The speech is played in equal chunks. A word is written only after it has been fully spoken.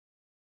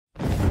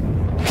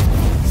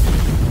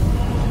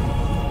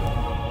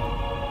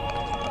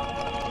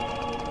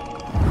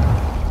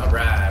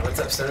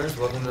Stoners?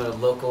 Welcome to the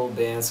local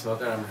band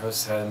Smokeout. I'm your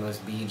host,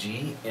 most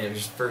BG. And if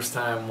it's your first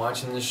time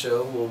watching the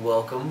show, well,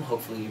 welcome.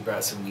 Hopefully you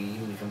brought some weed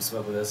and you come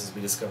smoke with us as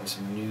we discover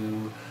some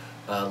new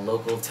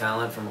local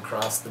talent from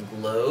across the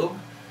globe,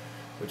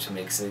 which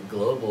makes it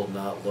global,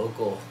 not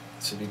local.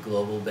 It should be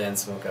global band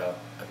Smokeout.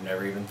 I've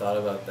never even thought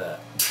about that.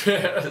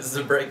 This is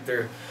a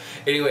breakthrough.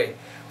 Anyway,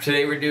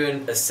 today we're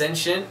doing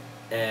Ascentient,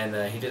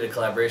 and he did a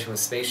collaboration with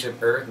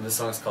Spaceship Earth, and this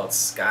song is called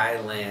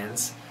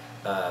Skylands.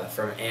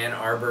 From Ann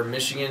Arbor,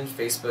 Michigan,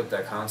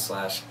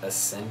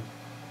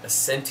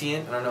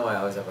 facebook.com/Ascentient. I don't know why I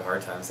always have a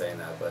hard time saying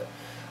that, but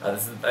I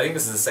think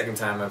this is the second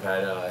time I've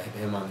had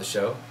him on the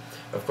show.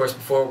 Of course,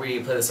 before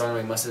we play the song,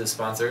 we must do the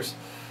sponsors.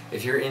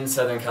 If you're in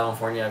Southern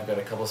California, I've got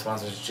a couple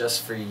sponsors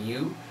just for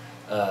you.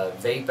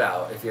 Vape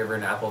Out. If you're ever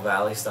in Apple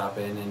Valley, stop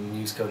in and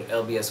use code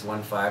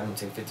LBS15 and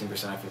take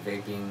 15% off your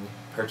vaping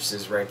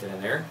purchases right then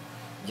and there.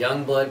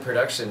 Youngblood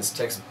Productions,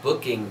 text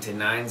booking to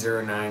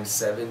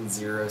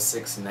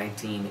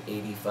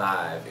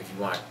 909-706-1985 if you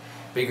want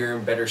bigger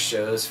and better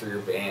shows for your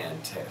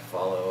band.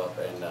 Follow up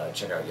and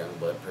check out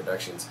Youngblood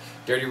Productions.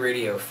 Dirty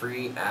Radio,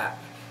 free app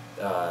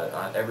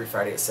on every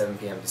Friday at 7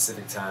 p.m.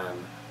 Pacific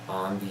time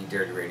on the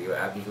Dirty Radio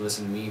app. You can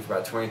listen to me for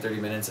about 20-30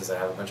 minutes as I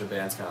have a bunch of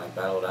bands kind of like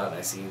battled out, and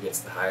I see who gets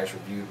the highest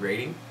reviewed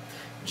rating.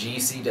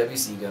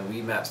 GCWC, go to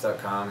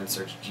weedmaps.com and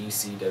search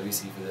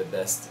GCWC for the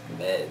best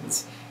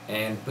meds.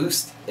 And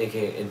Boost,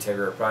 aka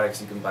Integra products.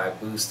 You can buy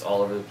Boost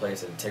all over the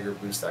place at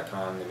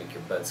IntegraBoost.com. They make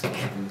your buds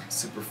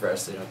super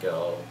fresh, they don't get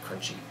all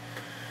crunchy.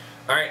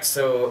 Alright,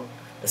 so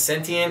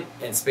Ascentient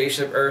and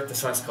Spaceship Earth.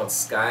 This one's called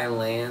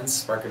Skylands.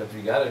 Spark it up if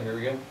you got it. Here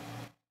we go.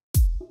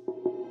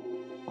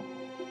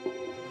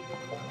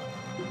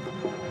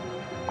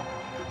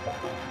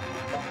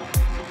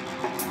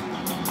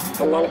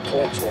 Harmonic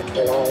connection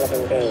between all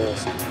living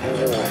beings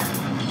everywhere.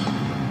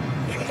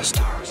 Even the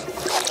stars.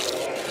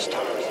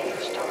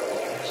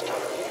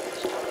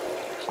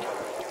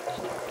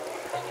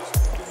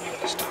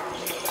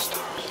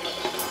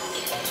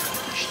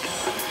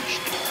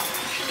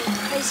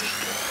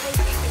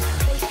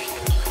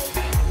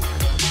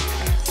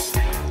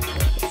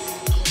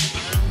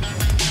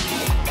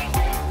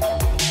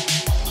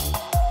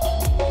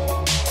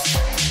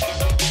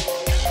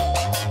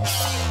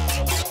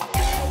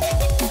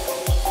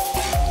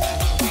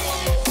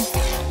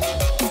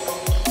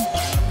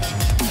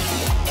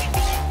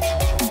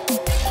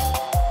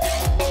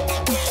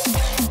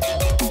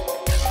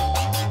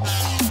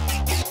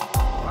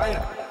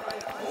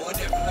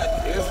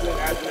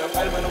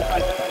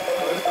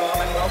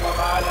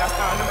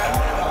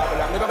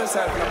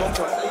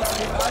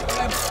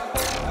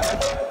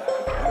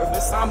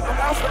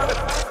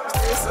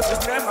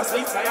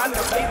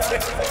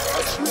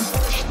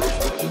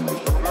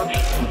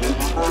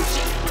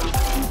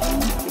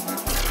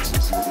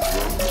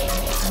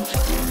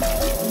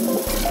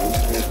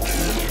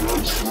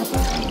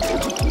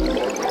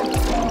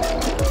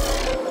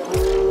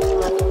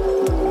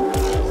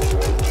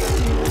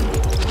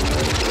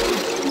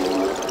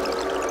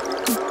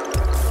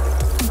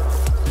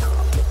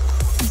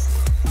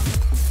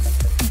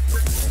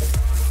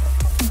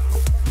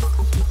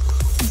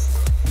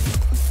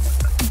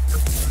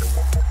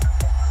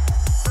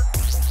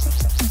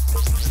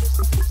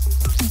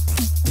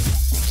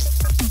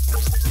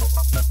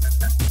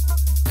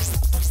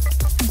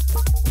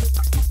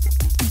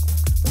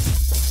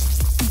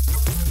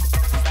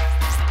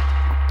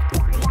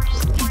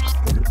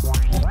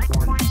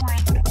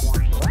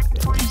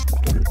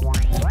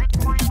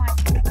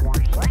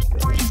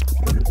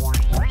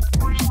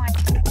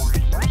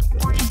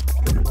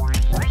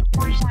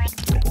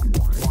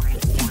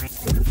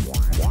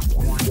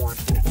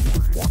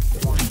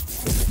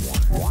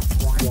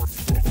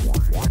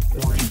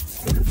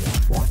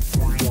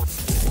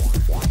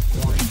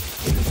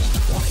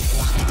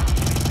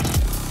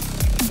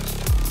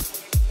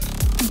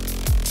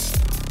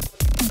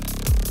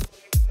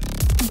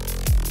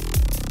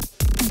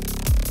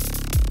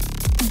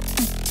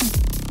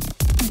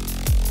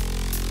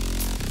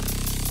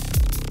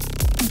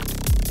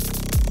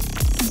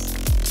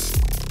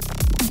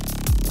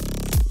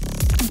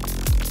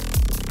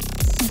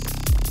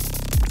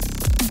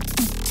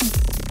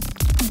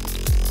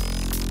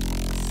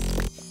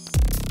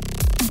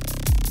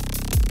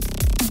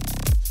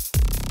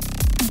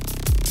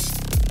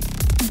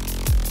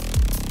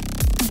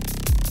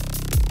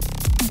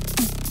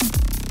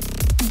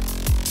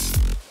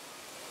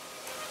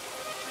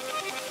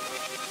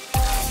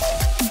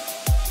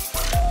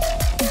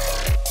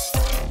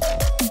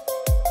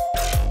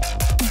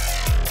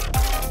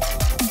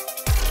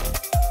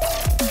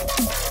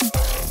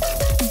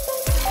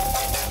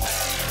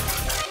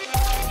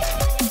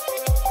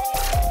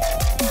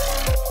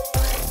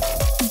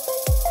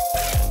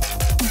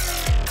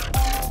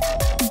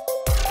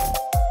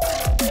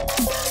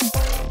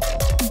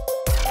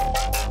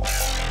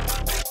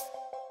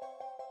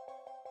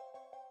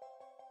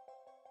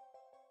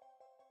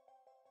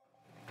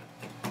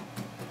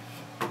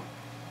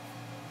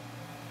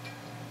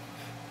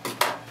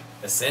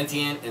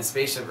 Ascentient and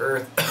Spaceship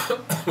Earth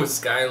with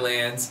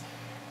Skylands.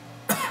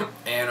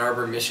 Ann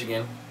Arbor,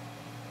 Michigan.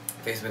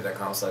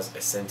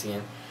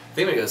 Facebook.com/Ascentient. I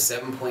think I'm gonna go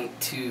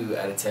 7.2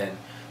 out of 10.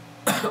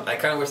 I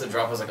kind of wish the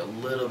drop was like a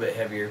little bit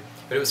heavier,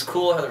 but it was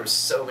cool how there was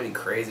so many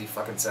crazy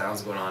fucking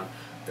sounds going on.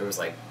 There was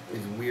like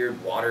these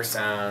weird water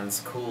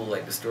sounds, cool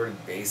like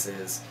distorted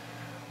basses,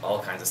 all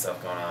kinds of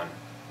stuff going on.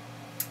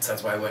 So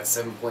that's why I went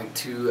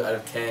 7.2 out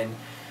of 10.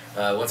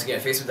 Once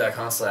again,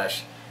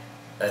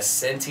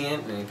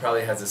 Facebook.com/Ascentient, and he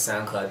probably has a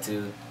SoundCloud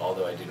too,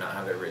 although I do not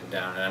have it written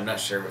down, and I'm not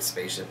sure what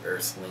Spaceship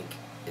Earth's link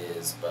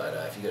is, but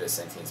if you go to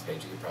Sentient's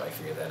page, you can probably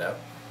figure that out.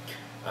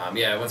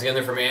 Yeah, once again,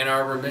 they're from Ann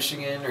Arbor,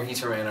 Michigan, or he's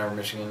from Ann Arbor,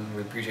 Michigan.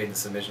 We appreciate the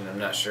submission. I'm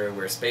not sure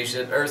where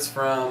Spaceship Earth's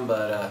from,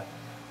 but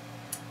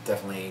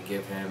definitely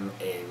give him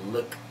a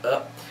look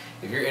up.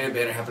 If you're in a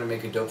band or happen to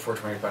make a dope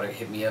 420 product,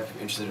 hit me up. If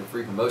you're interested in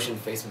free promotion,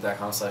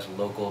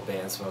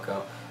 Facebook.com/local-band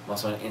Smokeout. I'm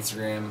also on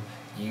Instagram,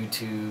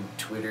 YouTube,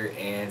 Twitter,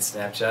 and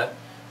Snapchat.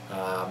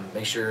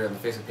 Make sure on the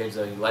Facebook page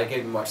that you like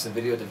it and watch the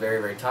video at the very,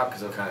 very top,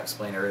 because it'll kind of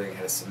explain everything,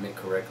 how to submit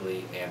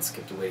correctly, and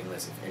skip the waiting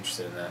list if you're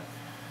interested in that.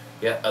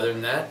 Yeah, other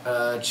than that,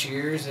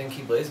 cheers and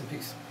keep blazing.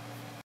 Peace.